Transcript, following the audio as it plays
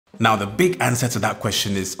Now, the big answer to that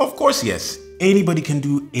question is, of course, yes. Anybody can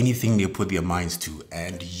do anything they put their minds to,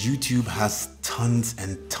 and YouTube has tons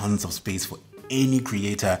and tons of space for any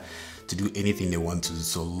creator to do anything they want to,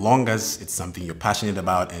 so long as it's something you're passionate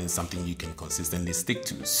about and something you can consistently stick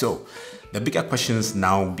to. So the bigger questions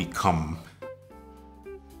now become,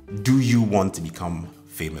 do you want to become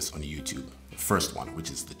famous on YouTube? The first one,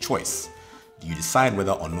 which is the choice. Do you decide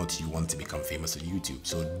whether or not you want to become famous on YouTube?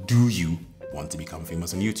 So do you want to become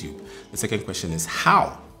famous on YouTube? The second question is,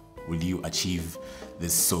 how will you achieve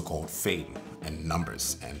this so-called fame and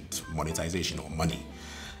numbers and monetization or money?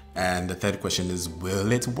 And the third question is,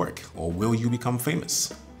 will it work or will you become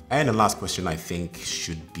famous? And the last question I think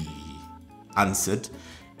should be answered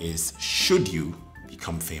is, should you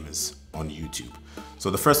become famous on YouTube? So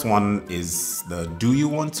the first one is the do you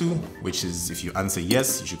want to, which is if you answer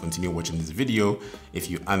yes, you should continue watching this video.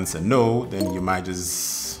 If you answer no, then you might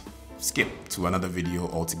just skip to another video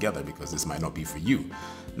altogether because this might not be for you.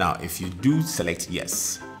 Now, if you do select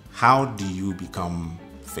yes, how do you become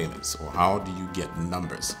famous or how do you get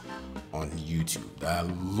numbers on YouTube? There are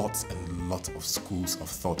lots and lots of schools of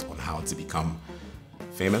thought on how to become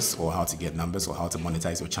famous or how to get numbers or how to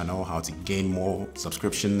monetize your channel, how to gain more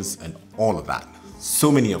subscriptions and all of that.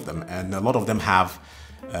 So many of them, and a lot of them have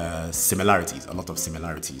similarities, a lot of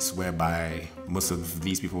similarities, whereby most of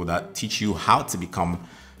these people that teach you how to become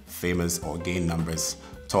famous or gain numbers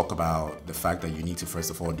talk about the fact that you need to first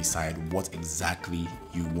of all decide what exactly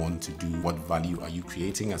you want to do. What value are you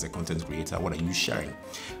creating as a content creator? What are you sharing?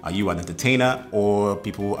 Are you an entertainer, or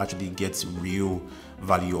people actually get real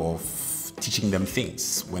value of teaching them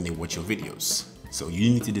things when they watch your videos? So you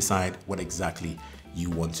need to decide what exactly you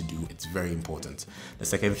want to do. It's very important. The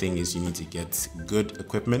second thing is you need to get good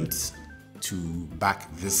equipment to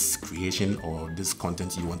back this creation or this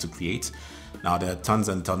content you want to create. Now, there are tons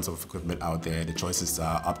and tons of equipment out there. The choices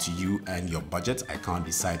are up to you and your budget. I can't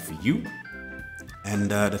decide for you. And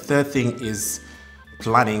the third thing is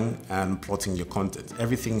planning and plotting your content.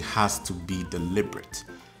 Everything has to be deliberate.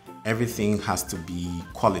 Everything has to be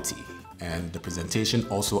quality, and the presentation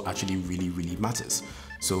also actually really matters.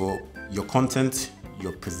 So your content,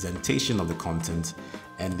 your presentation of the content,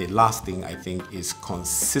 and the last thing I think is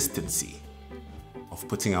consistency of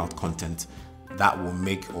putting out content that will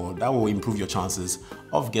make or that will improve your chances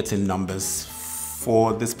of getting numbers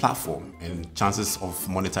for this platform and chances of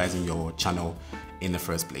monetizing your channel in the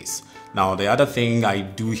first place. Now, the other thing I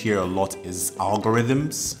do hear a lot is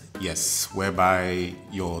algorithms. Yes, whereby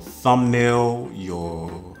your thumbnail,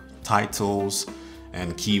 your titles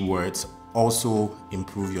and keywords also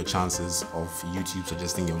improve your chances of YouTube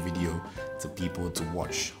suggesting your video to people to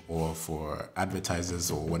watch, or for advertisers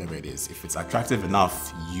or whatever it is. If it's attractive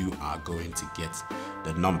enough, you are going to get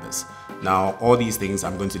the numbers. Now, all these things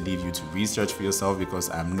I'm going to leave you to research for yourself because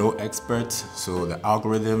I'm no expert. So the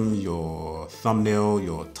algorithm, your thumbnail,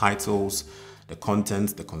 your titles, the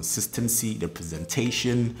content, the consistency, the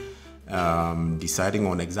presentation, deciding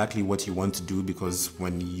on exactly what you want to do, because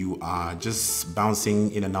when you are just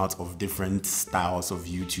bouncing in and out of different styles of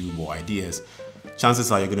YouTube or ideas,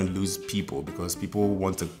 chances are you're going to lose people, because people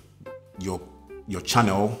want your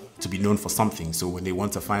channel to be known for something. So when they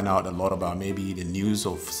want to find out a lot about maybe the news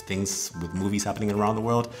of things with movies happening around the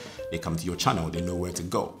world, they come to your channel, they know where to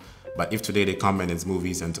go. But if today they come and it's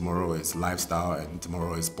movies and tomorrow it's lifestyle and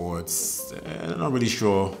tomorrow is sports, they're not really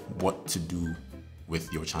sure what to do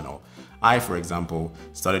with your channel. I, for example,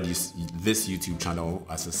 started this YouTube channel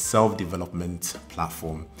as a self-development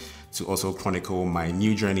platform to also chronicle my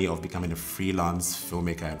new journey of becoming a freelance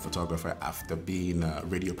filmmaker and photographer after being a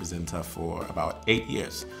radio presenter for about 8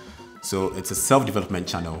 years. So it's a self-development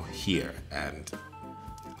channel here, and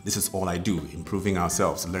this is all I do, improving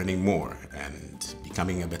ourselves, learning more, and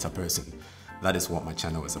becoming a better person. That is what my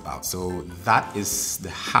channel is about. So that is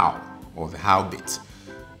the how, or the how bit.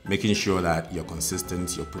 Making sure that you're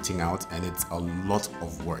consistent, you're putting out, and it's a lot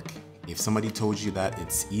of work. If somebody told you that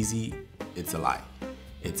it's easy, it's a lie.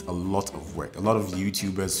 It's a lot of work. A lot of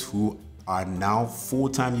YouTubers who are now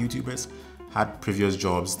full-time YouTubers had previous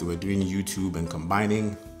jobs. They were doing YouTube and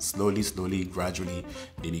combining slowly, gradually,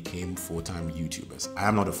 they became full-time YouTubers. I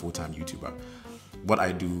am not a full-time YouTuber. What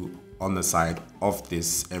I do on the side of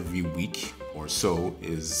this every week or so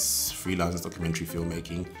is freelance documentary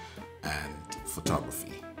filmmaking and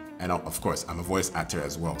photography. And of course, I'm a voice actor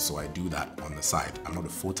as well, so I do that on the side. I'm not a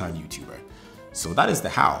full-time YouTuber. So that is the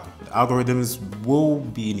how. The algorithms will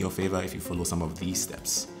be in your favor if you follow some of these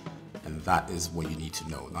steps. And that is what you need to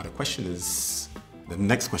know. Now the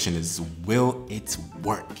next question is, will it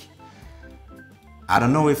work? I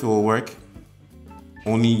don't know if it will work.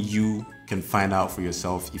 Only you can find out for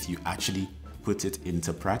yourself if you actually put it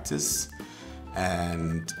into practice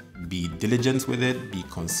and be diligent with it, be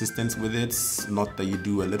consistent with it. Not that you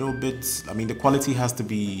do a little bit. I mean, the quality has to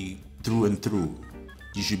be through and through.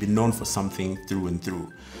 You should be known for something through and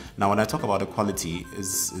through. Now, when I talk about the quality,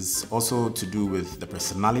 is also to do with the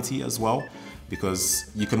personality as well,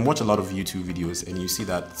 because you can watch a lot of YouTube videos and you see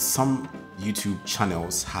that some YouTube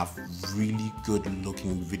channels have really good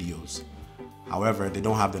looking videos. However, they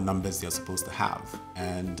don't have the numbers they're supposed to have.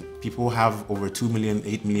 And people have over 2 million,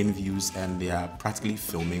 8 million views, and they are practically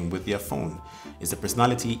filming with their phone. It's the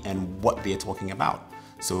personality and what they're talking about.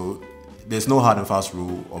 So there's no hard and fast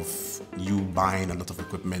rule of you buying a lot of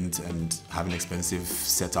equipment and having expensive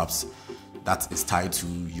setups that is tied to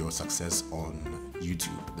your success on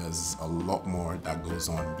YouTube. There's a lot more that goes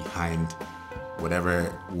on behind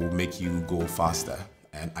whatever will make you go faster.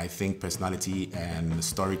 And I think personality and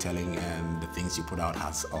storytelling and the things you put out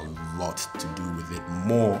has a lot to do with it,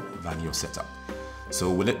 more than your setup.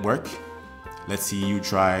 So will it work? Let's see you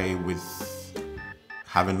try with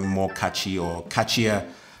having more catchy or catchier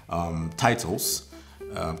titles,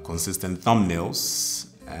 consistent thumbnails,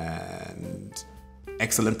 and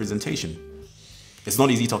excellent presentation. It's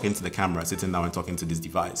not easy talking to the camera, sitting down and talking to this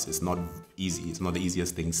device. It's not easy. It's not the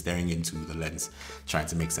easiest thing, staring into the lens, trying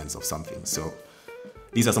to make sense of something. So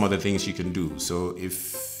these are some of the things you can do. So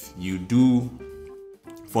if you do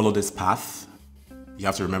follow this path, you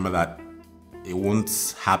have to remember that it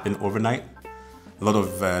won't happen overnight. A lot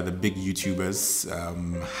of the big YouTubers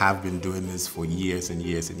have been doing this for years and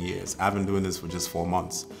years and years. I've been doing this for just 4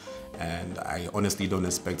 months, and I honestly don't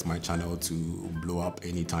expect my channel to blow up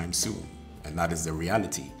anytime soon, and that is the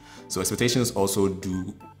reality. So expectations also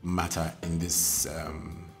do matter in this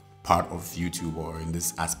part of YouTube, or in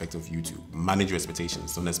this aspect of YouTube. Manage your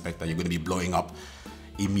expectations. Don't expect that you're going to be blowing up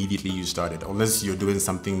immediately you started, unless you're doing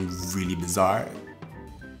something really bizarre.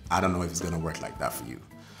 I don't know if it's going to work like that for you.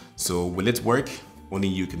 So will it work? Only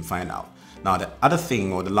you can find out. Now, the other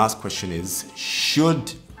thing, or the last question, is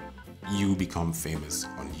should you become famous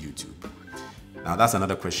on YouTube? Now, that's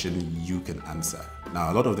another question you can answer.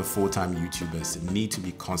 Now, a lot of the full-time YouTubers need to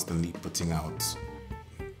be constantly putting out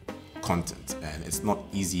content, and it's not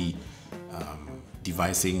easy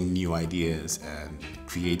devising new ideas and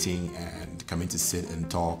creating and coming to sit and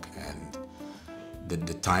talk, and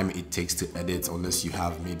the time it takes to edit, unless you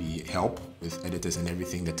have maybe help with editors and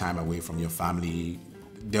everything, the time away from your family,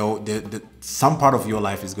 some part of your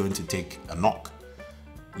life is going to take a knock.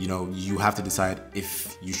 You know, you have to decide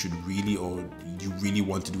if you should really, or you really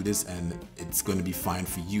want to do this, and it's going to be fine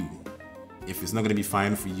for you. If it's not going to be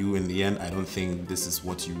fine for you in the end, I don't think this is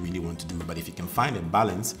what you really want to do. But if you can find a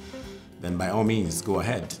balance, then by all means, go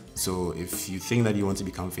ahead. So if you think that you want to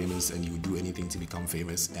become famous and you do anything to become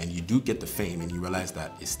famous, and you do get the fame and you realize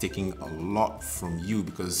that it's taking a lot from you,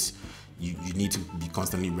 because you need to be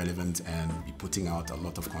constantly relevant and be putting out a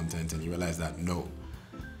lot of content, and you realize that no,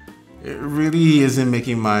 it really isn't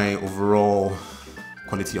making my overall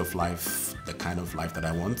quality of life the kind of life that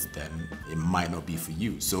I want, then it might not be for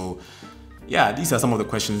you. So yeah, these are some of the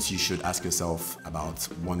questions you should ask yourself about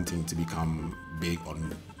wanting to become big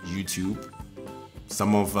on YouTube.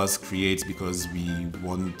 Some of us create because we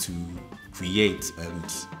want to create and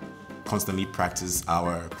constantly practice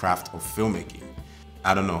our craft of filmmaking.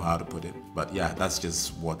 I don't know how to put it, but yeah, that's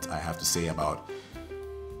just what I have to say about,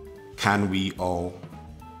 can we all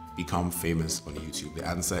become famous on YouTube? The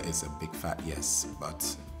answer is a big fat yes,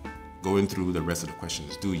 but going through the rest of the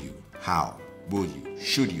questions, do you? How? Will you?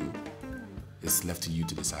 Should you? It's left to you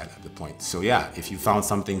to decide at the point. So yeah, if you found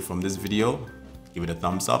something from this video, give it a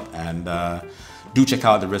thumbs up, and do check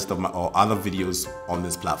out the rest of my other videos on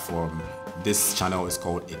this platform. This channel is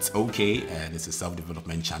called It's Okay, and it's a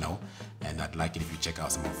self-development channel, and I'd like it if you check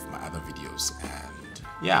out some of my other videos. And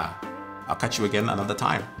yeah, I'll catch you again another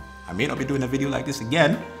time. I may not be doing a video like this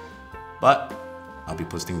again, but I'll be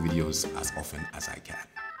posting videos as often as I can.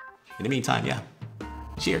 In the meantime, yeah,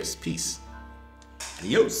 cheers, peace,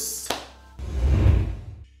 adios.